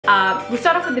We'll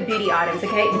start off with the beauty items,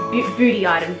 okay? The beauty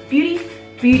item.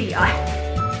 Beauty item.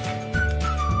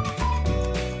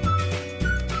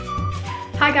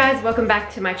 Hi guys, welcome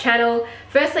back to my channel.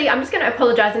 Firstly, I'm just going to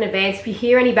apologize in advance if you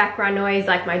hear any background noise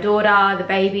like my daughter, the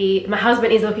baby. My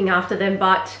husband is looking after them,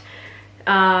 but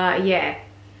yeah.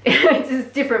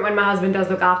 It's different when my husband does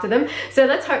look after them. So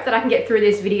let's hope that I can get through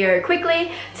this video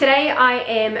quickly. Today I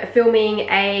am filming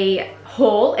a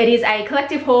haul. It is a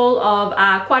collective haul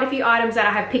of quite a few items that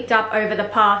I have picked up over the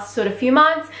past sort of few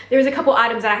months. There is a couple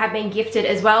items that I have been gifted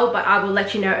as well, but I will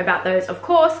let you know about those, of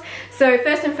course. So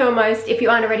first and foremost, if you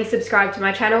aren't already subscribed to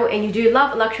my channel and you do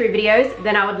love luxury videos,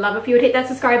 then I would love if you would hit that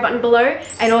subscribe button below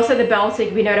and also the bell so you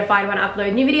can be notified when I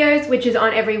upload new videos, which is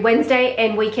on every Wednesday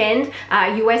and weekend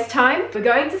US time. We're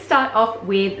going to start off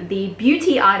with the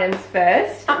beauty items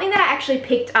first. Something that I actually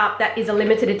picked up that is a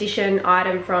limited edition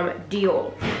item from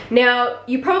Dior. Now,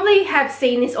 you probably have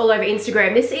seen this all over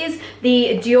Instagram. This is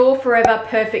the Dior Forever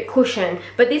Perfect Cushion,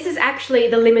 but this is actually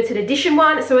the limited edition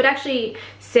one. So it actually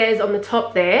says on the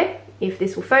top there, if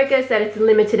this will focus, that it's a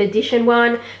limited edition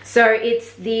one. So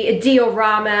it's the Dior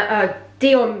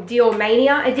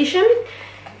Mania edition.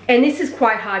 And this is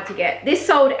quite hard to get. This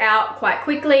sold out quite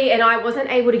quickly and I wasn't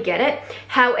able to get it.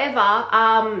 However,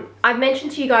 I've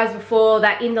mentioned to you guys before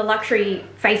that in the luxury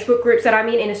Facebook groups that I'm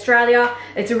in Australia,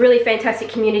 it's a really fantastic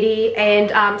community,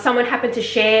 and someone happened to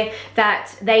share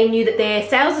that they knew that their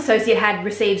sales associate had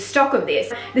received stock of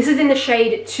this. This is in the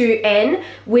shade 2N,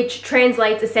 which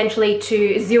translates essentially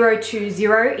to 020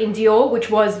 in Dior, which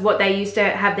was what they used to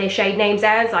have their shade names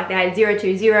as, like they had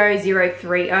 020,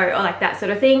 030, or like that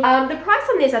sort of thing. The price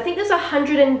on this, I think there's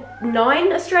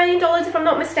 109 Australian dollars if I'm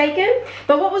not mistaken.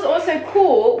 But what was also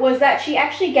cool was that she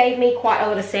actually gave me quite a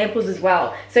lot of samples as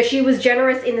well. So she was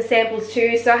generous in the samples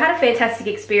too. So I had a fantastic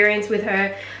experience with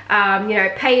her. You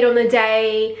know, paid on the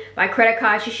day by credit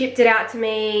card. She shipped it out to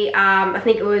me. I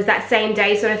think it was that same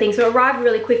day sort of thing. So it arrived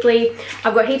really quickly.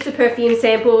 I've got heaps of perfume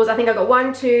samples. I think I got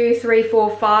 1, 2, 3,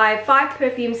 4, 5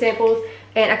 perfume samples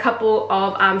and a couple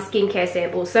of skincare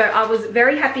samples. So I was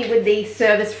very happy with the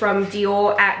service from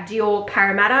Dior at Dior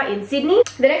Parramatta in Sydney.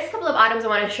 The next couple of items I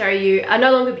want to show you are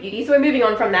no longer beauty, so we're moving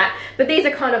on from that. But these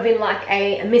are kind of in like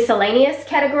a miscellaneous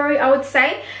category, I would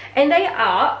say. And they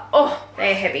are, oh,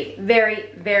 they're heavy. Very,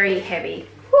 very heavy.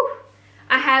 Whew.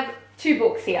 I have 2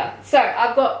 books here. So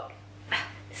I've got,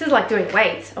 this is like doing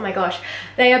weights, oh my gosh.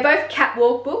 They are both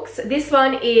catwalk books. This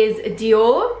one is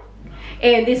Dior,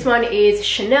 and this one is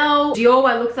Chanel. Dior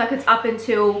one looks like it's up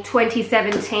until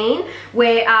 2017,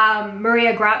 where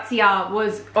Maria Grazia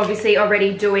was obviously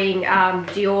already doing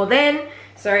Dior then.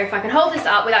 So if I can hold this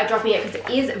up without dropping it, because it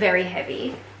is very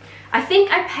heavy. I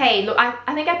think I paid, look, I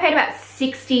think I paid about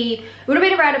 60, it would have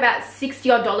been around about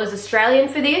 $60 odd Australian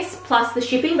for this, plus the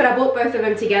shipping, but I bought both of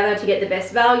them together to get the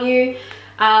best value.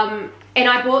 And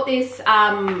I bought this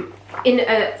from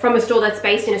a store that's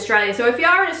based in Australia. So if you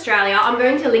are in Australia, I'm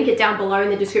going to link it down below in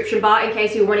the description bar in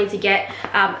case you're wanting to get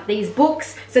these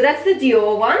books. So that's the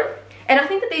Dior one. And I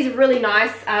think that these are really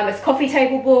nice as coffee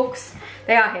table books.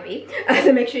 They are heavy,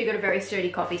 so make sure you've got a very sturdy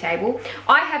coffee table.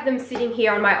 I have them sitting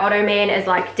here on my ottoman as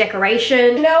like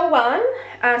decoration. Chanel one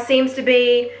seems to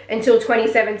be until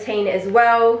 2017 as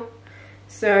well.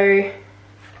 So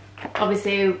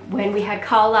obviously when we had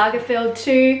Karl Lagerfeld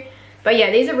too. But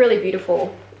yeah, these are really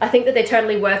beautiful. I think that they're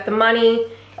totally worth the money.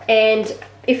 And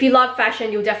if you love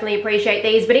fashion, you'll definitely appreciate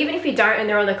these. But even if you don't and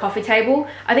they're on the coffee table,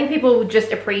 I think people will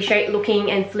just appreciate looking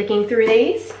and flicking through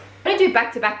these. I'm going to do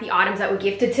back to back the items that were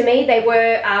gifted to me. They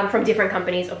were from different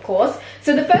companies, of course.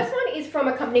 So the first one is from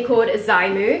a company called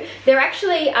zai-mu. They're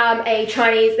actually a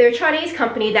Chinese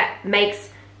company that makes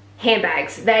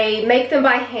handbags. They make them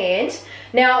by hand.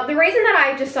 Now, the reason that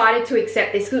I decided to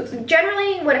accept this,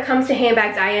 generally when it comes to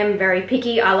handbags, I am very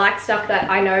picky. I like stuff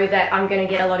that I know that I'm going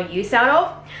to get a lot of use out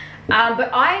of.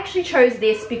 But I actually chose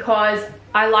this because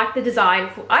I like the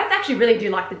design. I actually really do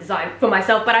like the design for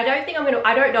myself, but I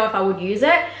don't know if I would use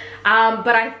it.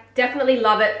 But I definitely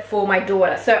love it for my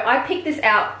daughter. So I picked this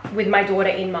out with my daughter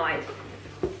in mind.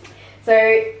 So,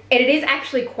 and it is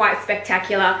actually quite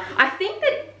spectacular. I think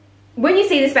that when you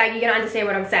see this bag, you're going to understand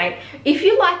what I'm saying. If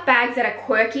you like bags that are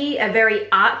quirky, are very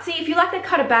artsy, if you like that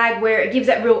kind of bag where it gives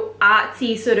that real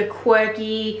artsy, sort of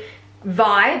quirky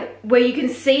vibe, where you can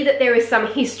see that there is some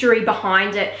history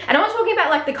behind it. And I'm not talking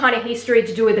about like the kind of history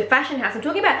to do with the fashion house. I'm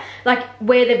talking about like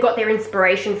where they've got their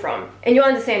inspiration from. And you'll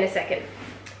understand in a second.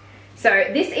 So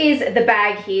this is the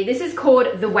bag here. This is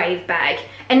called the Wave bag.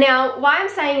 And now why I'm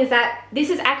saying is that this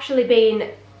has actually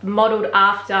been modeled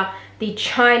after the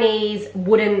Chinese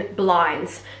wooden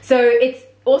blinds. So it's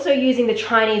also using the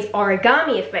Chinese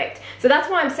origami effect. So that's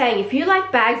why I'm saying if you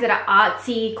like bags that are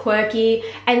artsy, quirky,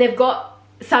 and they've got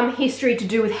some history to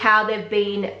do with how they've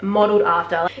been modeled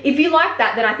after. If you like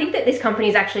that, then I think that this company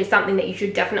is actually something that you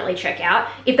should definitely check out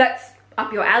if that's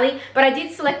up your alley. But I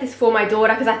did select this for my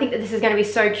daughter because I think that this is going to be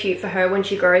so cute for her when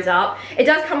she grows up. It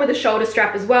does come with a shoulder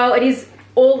strap as well. It is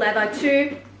all leather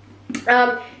too.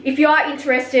 If you are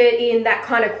interested in that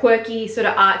kind of quirky sort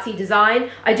of artsy design,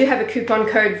 I do have a coupon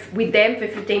code with them for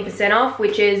 15% off,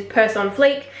 which is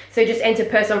Purseonfleek. So just enter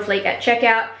Purseonfleek at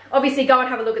checkout. Obviously go and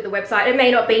have a look at the website. It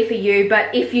may not be for you,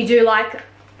 but if you do like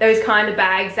those kind of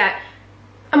bags that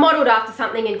are modeled after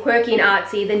something and quirky and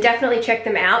artsy, then definitely check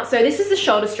them out. So this is the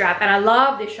shoulder strap, and I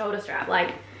love this shoulder strap.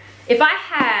 Like, if I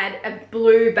had a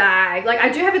blue bag, like I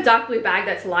do have a dark blue bag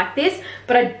that's like this,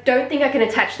 but I don't think I can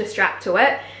attach the strap to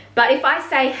it. But if I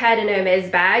say had an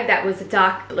Hermes bag that was a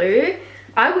dark blue,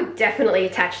 I would definitely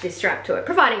attach this strap to it,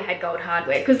 providing it had gold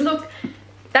hardware. Because look,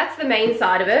 that's the main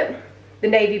side of it, the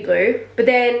navy blue. But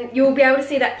then you'll be able to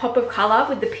see that pop of color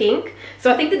with the pink.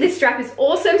 So I think that this strap is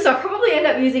awesome. So I'll probably end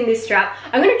up using this strap.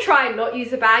 I'm going to try and not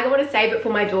use the bag. I want to save it for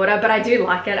my daughter, but I do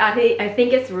like it. I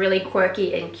think it's really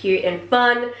quirky and cute and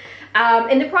fun.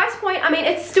 And the price point, I mean,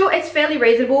 it's fairly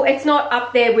reasonable. It's not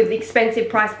up there with the expensive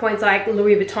price points like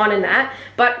Louis Vuitton and that,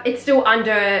 but it's still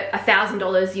under $1,000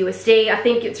 USD. I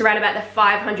think it's around about the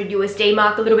 500 USD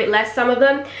mark, a little bit less, some of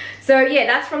them. So yeah,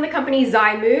 that's from the company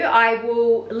zai-mu. I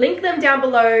will link them down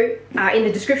below in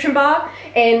the description bar,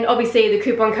 and obviously the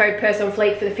coupon code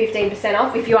Purseonfleek for the 15%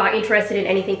 off if you are interested in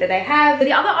anything that they have.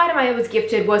 The other item I was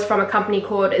gifted was from a company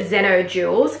called ZENO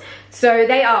Jewels. So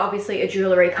they are obviously a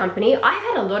jewelry company. I've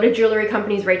had a lot of jewelry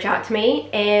companies reach out to me,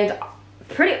 and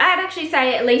I'd actually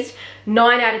say at least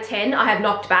 9 out of 10 I have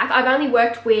knocked back. I've only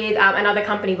worked with another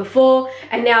company before,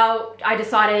 and now I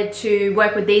decided to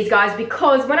work with these guys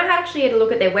because when I actually had a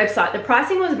look at their website, the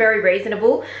pricing was very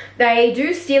reasonable. They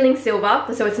do sterling silver,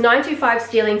 so it's 925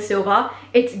 sterling silver.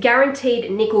 It's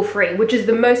guaranteed nickel free, which is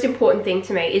the most important thing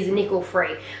to me, is nickel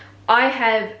free. I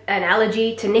have an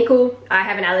allergy to nickel, I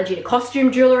have an allergy to costume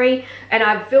jewelry, and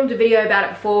I've filmed a video about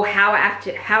it before, how I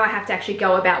have to actually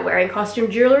go about wearing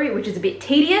costume jewelry, which is a bit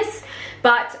tedious.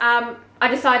 But I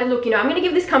decided, look, you know, I'm going to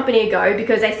give this company a go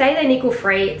because they say they're nickel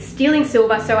free, it's sterling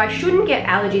silver, so I shouldn't get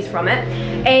allergies from it.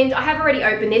 And I have already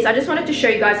opened this. I just wanted to show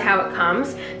you guys how it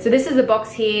comes. So this is the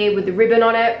box here with the ribbon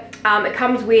on it. It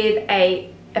comes with a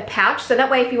pouch, so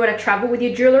that way if you want to travel with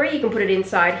your jewelry, you can put it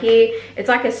inside here. It's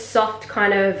like a soft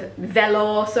kind of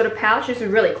velour sort of pouch. This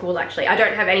is really cool actually. I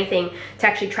don't have anything to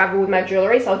actually travel with my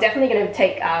jewelry, so I'm definitely going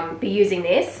to be using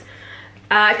this.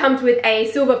 It comes with a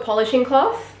silver polishing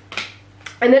cloth,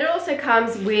 and then it also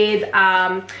comes with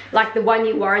like the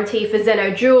 1-year warranty for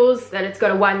ZENO Jewels. Then it's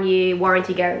got a 1-year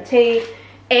warranty guarantee.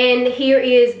 And here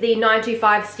is the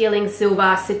 925 sterling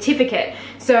silver certificate.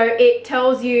 So it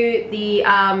tells you the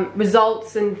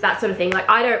results and that sort of thing. Like,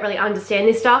 I don't really understand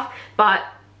this stuff, but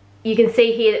you can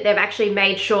see here that they've actually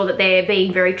made sure that they're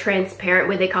being very transparent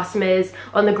with their customers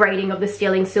on the grading of the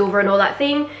sterling silver and all that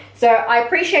thing. So I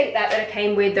appreciate that it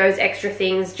came with those extra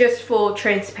things just for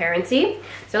transparency.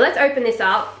 So let's open this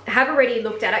up. I have already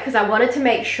looked at it because I wanted to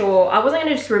make sure I wasn't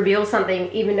going to just reveal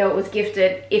something even though it was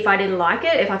gifted if I didn't like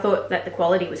it, if I thought that the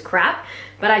quality was crap.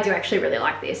 But I do actually really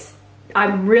like this.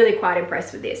 I'm really quite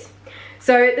impressed with this.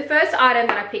 So the first item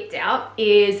that I picked out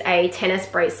is a tennis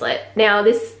bracelet. Now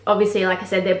this, obviously, like I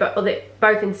said, they're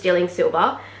both in sterling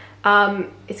silver.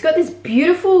 It's got this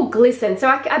beautiful glisten. So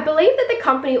I believe that the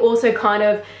company also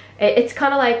it's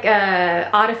kind of like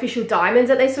artificial diamonds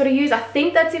that they sort of use. I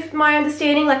think that's my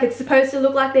understanding. Like, it's supposed to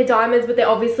look like they're diamonds, but they're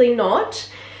obviously not.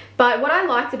 But what I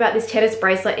liked about this tennis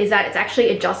bracelet is that it's actually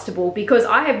adjustable, because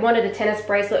I have wanted a tennis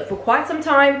bracelet for quite some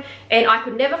time and I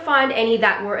could never find any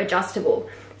that were adjustable.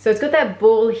 So it's got that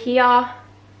ball here,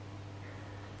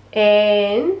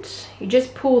 and you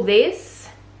just pull this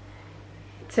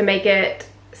to make it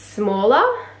smaller,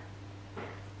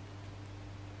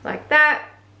 like that.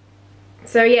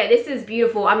 So yeah, this is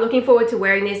beautiful. I'm looking forward to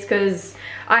wearing this because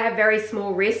I have very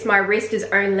small wrists. My wrist is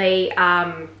only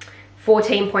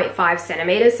 14.5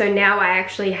 centimeters. So now I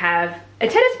actually have a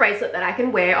tennis bracelet that I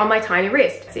can wear on my tiny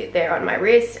wrist. Sit there on my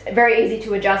wrist. Very easy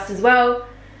to adjust as well.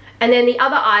 And then the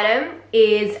other item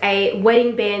is a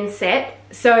wedding band set.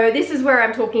 So this is where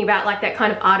I'm talking about like that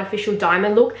kind of artificial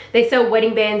diamond look. They sell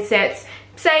wedding band sets.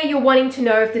 Say you're wanting to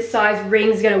know if this size ring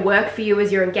is going to work for you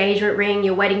as your engagement ring,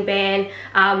 your wedding band.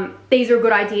 These are a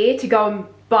good idea to go and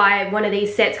buy one of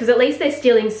these sets, because at least they're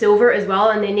sterling silver as well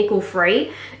and they're nickel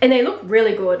free, and they look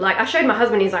really good. Like, I showed my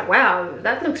husband, he's like, wow,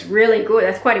 that looks really good.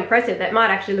 That's quite impressive. That might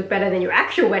actually look better than your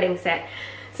actual wedding set.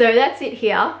 So that's it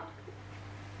here.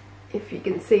 if you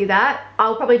can see that.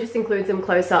 I'll probably just include some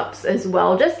close-ups as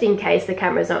well, just in case the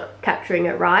camera's not capturing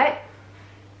it right.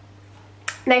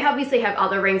 They obviously have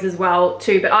other rings as well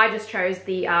too, but I just chose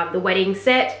the wedding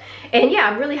set. And yeah,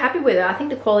 I'm really happy with it. I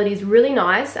think the quality is really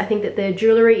nice. I think that their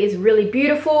jewellery is really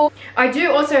beautiful. I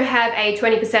do also have a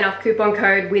 20% off coupon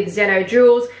code with ZENO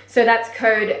Jewels. So that's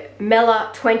code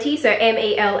MELA20, so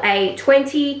MELA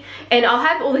 20. And I'll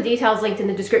have all the details linked in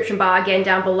the description bar again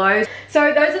down below.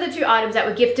 So those are the two items that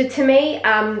were gifted to me.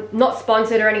 Not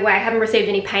sponsored or any way. I haven't received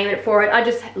any payment for it. I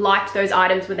just liked those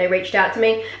items when they reached out to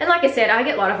me. And like I said, I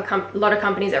get a lot of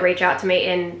companies that reach out to me,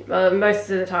 and most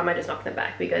of the time I just knock them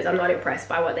back because I'm not impressed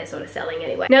by what they're sort of selling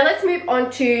anyway. Now let's move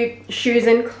on to shoes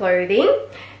and clothing.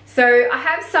 So I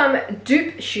have some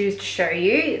dupe shoes to show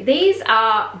you. These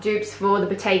are dupes for the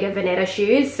Bottega Veneta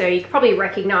shoes, so you can probably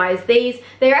recognize these.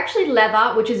 They're actually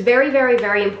leather, which is very, very,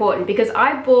 very important because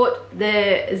I bought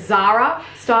the Zara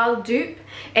style dupe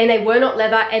and they were not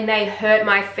leather and they hurt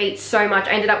my feet so much.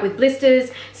 I ended up with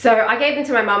blisters. So I gave them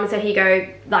to my mum and said, here you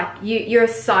go, like you're a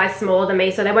size smaller than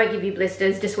me, so they won't give you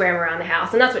blisters, just wear them around the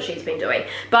house. And that's what she's been doing.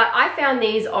 But I found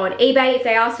these on eBay. If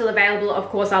they are still available, of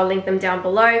course, I'll link them down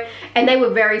below. And they were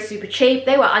very super cheap.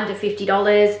 They were under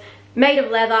 $50, made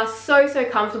of leather, so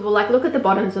comfortable. Like, look at the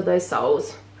bottoms of those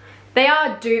soles. They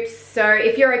are dupes, so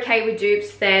if you're okay with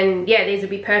dupes, then yeah, these would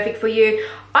be perfect for you.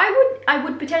 I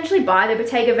would potentially buy the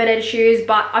Bottega Veneta shoes,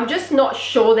 but I'm just not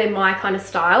sure they're my kind of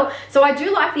style. So I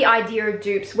do like the idea of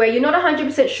dupes where you're not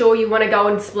 100% sure you want to go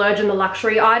and splurge on the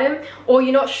luxury item, or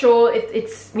you're not sure if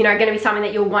it's, you know, going to be something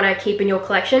that you'll want to keep in your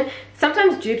collection.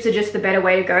 Sometimes dupes are just the better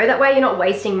way to go. That way you're not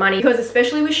wasting money, because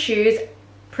especially with shoes,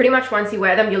 pretty much once you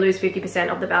wear them, you lose 50%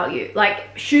 of the value.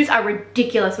 Like, shoes are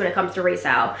ridiculous when it comes to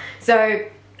resale. So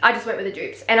I just went with the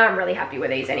dupes and I'm really happy with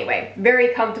these anyway.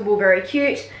 Very comfortable, very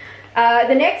cute.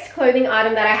 The next clothing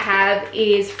item that I have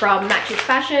is from Matcha's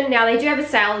Fashion. Now they do have a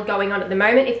sale going on at the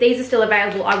moment. If these are still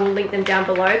available, I will link them down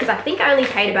below because I think I only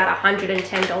paid about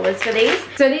 $110 for these.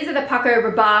 So these are the Paco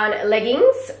Rabanne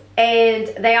leggings and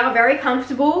they are very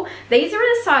comfortable. These are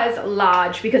in a size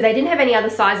large because they didn't have any other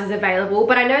sizes available,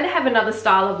 but I know they have another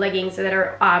style of leggings that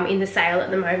are in the sale at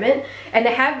the moment. And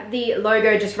they have the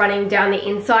logo just running down the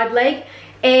inside leg.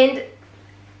 And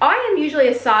I am usually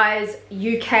a size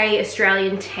UK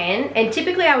Australian 10, and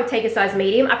typically I would take a size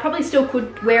medium. I probably still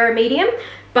could wear a medium,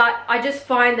 but I just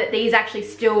find that these actually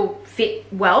still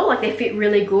fit well, like they fit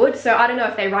really good. So I don't know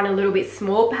if they run a little bit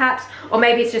small perhaps, or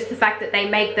maybe it's just the fact that they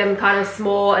make them kind of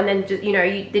small and then just, you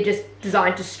know, they're just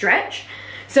designed to stretch.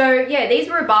 So yeah, these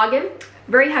were a bargain.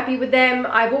 Very happy with them.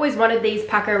 I've always wanted these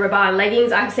Paco Rabanne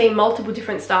leggings. I've seen multiple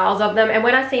different styles of them, and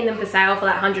when I seen them for sale for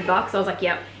that $100, I was like,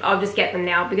 yep, I'll just get them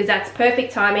now because that's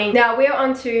perfect timing. Now we're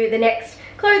on to the next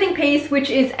clothing piece, which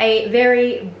is a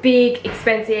very big,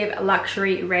 expensive,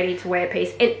 luxury, ready-to-wear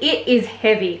piece, and it is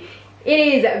heavy. It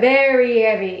is very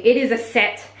heavy. It is a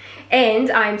set.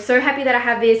 And I'm so happy that I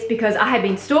have this because I have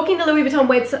been stalking the Louis Vuitton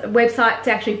website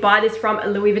to actually buy this from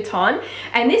Louis Vuitton.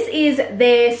 And this is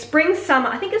their spring summer,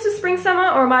 I think this is spring summer,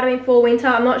 or it might have been fall winter,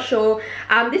 I'm not sure.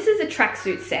 This is a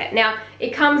tracksuit set. Now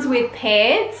it comes with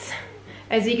pants.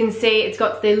 As you can see, it's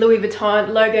got the Louis Vuitton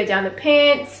logo down the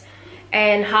pants,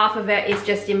 and half of it is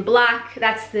just in black.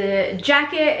 That's the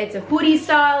jacket. It's a hoodie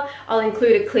style. I'll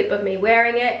include a clip of me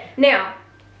wearing it. Now,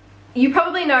 you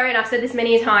probably know, and I've said this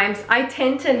many times, I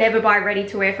tend to never buy ready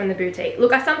to wear from the boutique.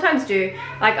 Look, I sometimes do.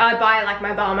 Like, I buy like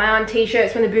my Balmain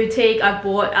t-shirts from the boutique. I've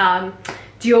bought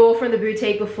Dior from the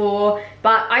boutique before,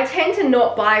 but I tend to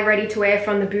not buy ready to wear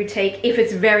from the boutique if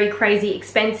it's very crazy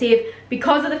expensive,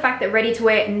 because of the fact that ready to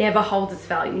wear never holds its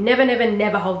value.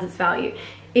 Never holds its value.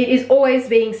 It is always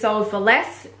being sold for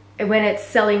less when it's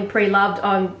selling pre-loved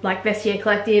on like Vestiaire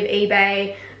Collective,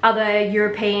 eBay, other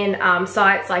European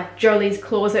sites like Jolie's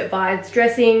Closet, Vibes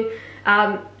Dressing.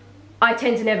 I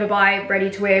tend to never buy ready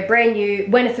to wear brand new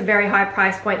when it's a very high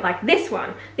price point like this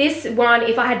one. This one,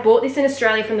 if I had bought this in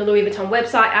Australia from the Louis Vuitton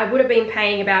website, I would have been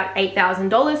paying about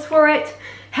 $8,000 for it.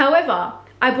 However,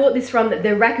 I bought this from the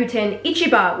Rakuten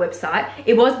Ichiba website.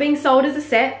 It was being sold as a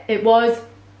set. It was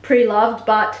pre-loved,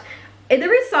 but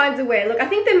there is signs of wear. Look, I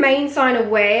think the main sign of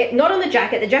wear, not on the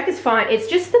jacket's fine. It's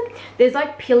just there's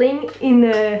like pilling in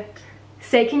the,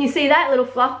 say, can you see that? Little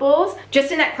fluff balls?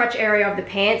 Just in that crotch area of the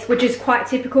pants, which is quite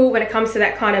typical when it comes to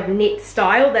that kind of knit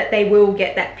style, that they will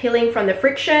get that pilling from the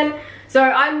friction. So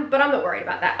but I'm not worried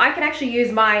about that. I can actually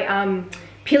use my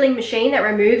pilling machine that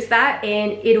removes that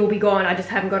and it will be gone. I just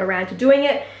haven't got around to doing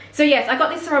it. So yes, I got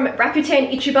this from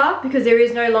Rakuten Ichiba because there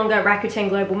is no longer Rakuten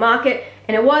Global Market,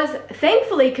 and it was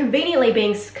thankfully conveniently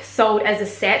being sold as a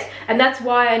set, and that's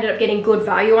why I ended up getting good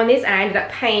value on this, and I ended up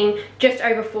paying just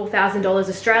over $4,000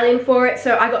 Australian for it,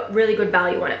 so I got really good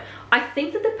value on it. I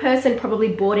think that the person probably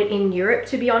bought it in Europe,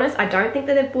 to be honest. I don't think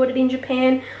that they've bought it in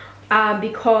Japan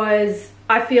because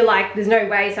I feel like there's no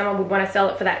way someone would want to sell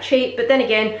it for that cheap. But then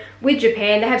again, with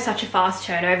Japan, they have such a fast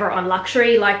turnover on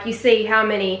luxury. Like, you see how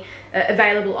many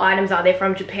available items are there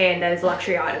from Japan that is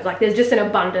luxury items. Like, there's just an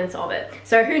abundance of it.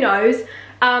 So who knows?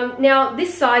 Now,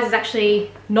 this size is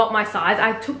actually not my size.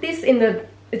 I took this in the,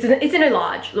 it's in a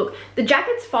large. Look, the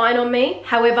jacket's fine on me.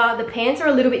 However, the pants are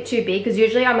a little bit too big because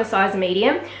usually I'm a size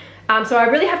medium. So I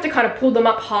really have to kind of pull them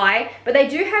up high, but they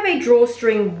do have a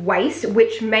drawstring waist,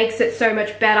 which makes it so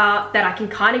much better that I can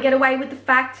kind of get away with the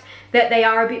fact that they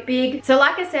are a bit big. So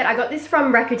like I said, I got this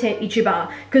from Rakuten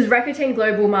Ichiba because Rakuten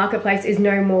Global Marketplace is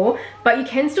no more, but you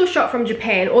can still shop from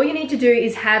Japan. All you need to do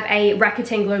is have a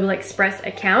Rakuten Global Express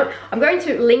account. I'm going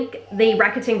to link the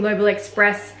Rakuten Global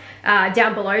Express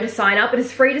down below to sign up. It is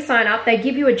free to sign up. They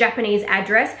give you a Japanese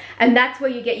address, and that's where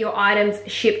you get your items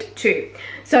shipped to.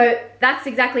 So that's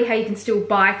exactly how you can still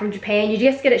buy from Japan. You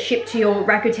just get it shipped to your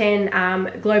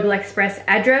Rakuten Global Express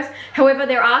address. However,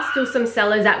 there are still some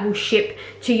sellers that will ship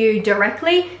to you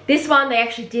directly. This one, they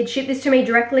actually did ship this to me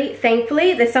directly,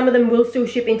 thankfully. There's some of them will still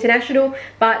ship international,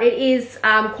 but it is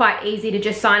quite easy to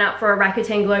just sign up for a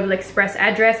Rakuten Global Express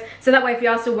address. So that way, if you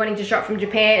are still wanting to shop from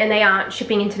Japan and they aren't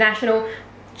shipping international,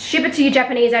 ship it to your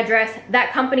Japanese address.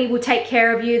 That company will take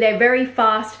care of you. They're very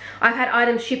fast. I've had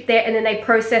items shipped there and then they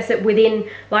process it within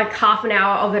like half an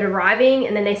hour of it arriving,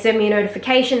 and then they send me a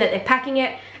notification that they're packing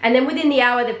it, and then within the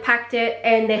hour they've packed it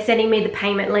and they're sending me the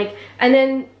payment link, and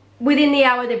then within the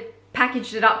hour they've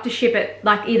packaged it up to ship it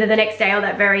like either the next day or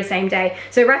that very same day.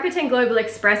 So Rakuten Global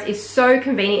Express is so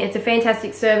convenient. It's a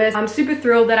fantastic service. I'm super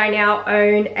thrilled that I now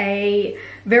own a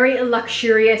very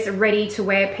luxurious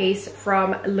ready-to-wear piece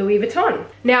from Louis Vuitton.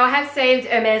 Now I have saved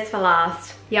Hermes for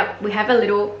last. Yep, we have a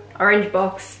little orange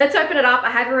box. Let's open it up. I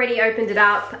have already opened it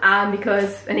up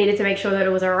because I needed to make sure that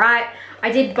it was all right.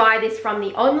 I did buy this from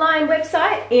the online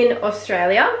website in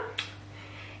Australia,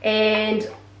 and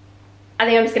I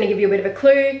think I'm just going to give you a bit of a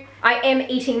clue. I am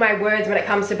eating my words when it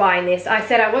comes to buying this. I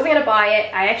said I wasn't going to buy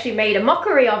it. I actually made a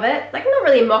mockery of it. Like, not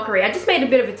really a mockery. I just made a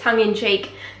bit of a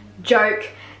tongue-in-cheek joke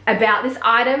about this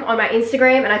item on my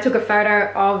Instagram, and I took a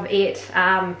photo of it,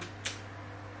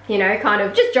 you know, kind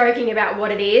of just joking about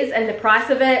what it is and the price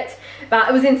of it. But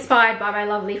it was inspired by my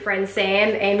lovely friend Sam,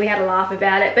 and we had a laugh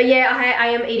about it. But yeah, I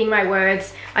am eating my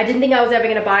words. I didn't think I was ever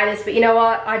going to buy this, but you know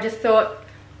what? I just thought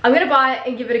I'm going to buy it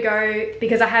and give it a go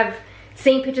because I have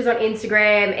seen pictures on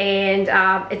Instagram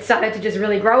and it started to just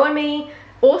really grow on me.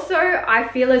 Also, I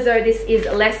feel as though this is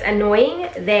less annoying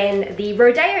than the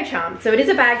Rodeo charm. So it is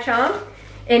a bag charm,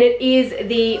 and it is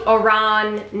the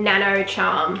Oran Nano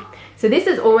charm. So this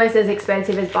is almost as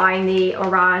expensive as buying the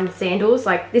Oran sandals.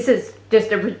 Like, this is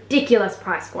just a ridiculous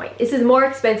price point. This is more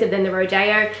expensive than the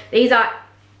Rodeo. These are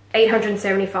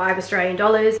 875 Australian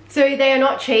dollars. So they are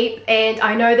not cheap, and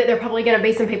I know that there are probably going to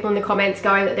be some people in the comments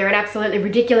going that they're an absolutely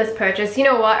ridiculous purchase. You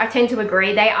know what? I tend to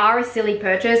agree. They are a silly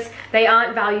purchase. They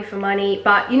aren't value for money,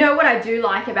 but you know what I do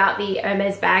like about the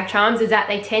Hermes bag charms is that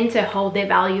they tend to hold their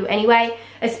value anyway,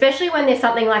 especially when there's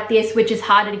something like this, which is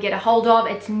harder to get a hold of.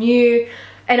 It's new,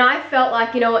 and I felt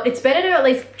like, you know what, it's better to at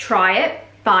least try it,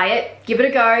 buy it, give it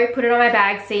a go, put it on my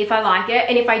bag, see if I like it,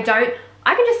 and if I don't,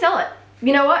 I can just sell it.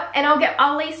 You know what? And I'll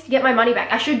at least get my money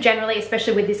back. I should generally,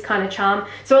 especially with this kind of charm.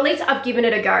 So at least I've given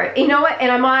it a go. You know what?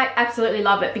 And I might absolutely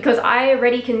love it because I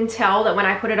already can tell that when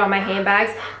I put it on my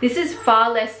handbags, this is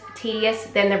far less tedious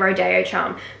than the Rodeo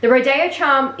charm. The Rodeo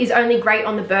charm is only great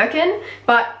on the Birkin,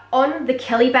 but on the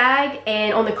Kelly bag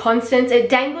and on the Constance, it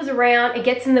dangles around, it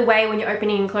gets in the way when you're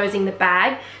opening and closing the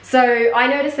bag. So I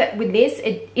noticed that with this,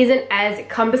 it isn't as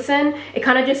cumbersome. It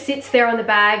kind of just sits there on the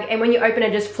bag, and when you open it,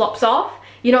 it just flops off.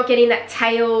 You're not getting that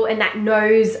tail and that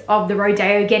nose of the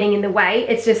Rodeo getting in the way.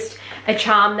 It's just a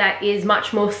charm that is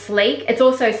much more sleek. It's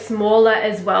also smaller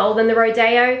as well than the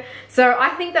Rodeo. So I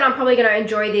think that I'm probably going to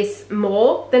enjoy this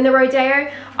more than the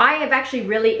Rodeo. I have actually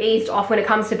really eased off when it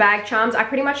comes to bag charms. I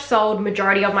pretty much sold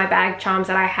majority of my bag charms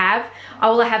that I have.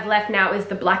 All I have left now is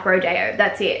the black Rodeo.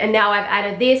 That's it. And now I've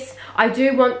added this. I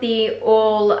do want the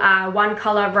all one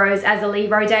color Rose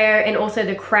Azali Rodeo and also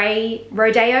the Cray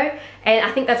Rodeo. And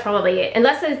I think that's probably it.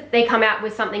 Unless they come out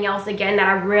with something else again that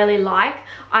I really like,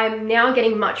 I'm now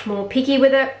getting much more picky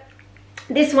with it.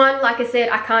 This one, like I said,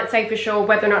 I can't say for sure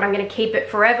whether or not I'm going to keep it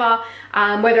forever,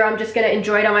 whether I'm just going to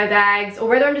enjoy it on my bags, or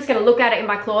whether I'm just going to look at it in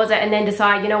my closet and then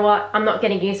decide, you know what, I'm not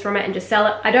getting use from it and just sell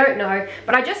it. I don't know,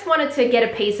 but I just wanted to get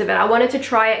a piece of it. I wanted to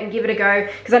try it and give it a go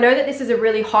because I know that this is a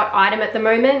really hot item at the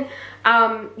moment.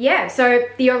 Yeah, so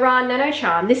the Oran Nano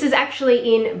Charm. This is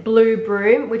actually in Blue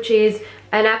Broom, which is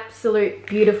an absolute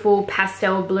beautiful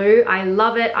pastel blue. I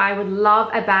love it. I would love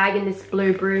a bag in this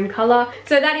Blue Broom color.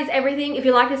 So that is everything. If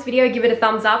you like this video, give it a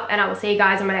thumbs up, and I will see you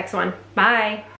guys on my next one. Bye.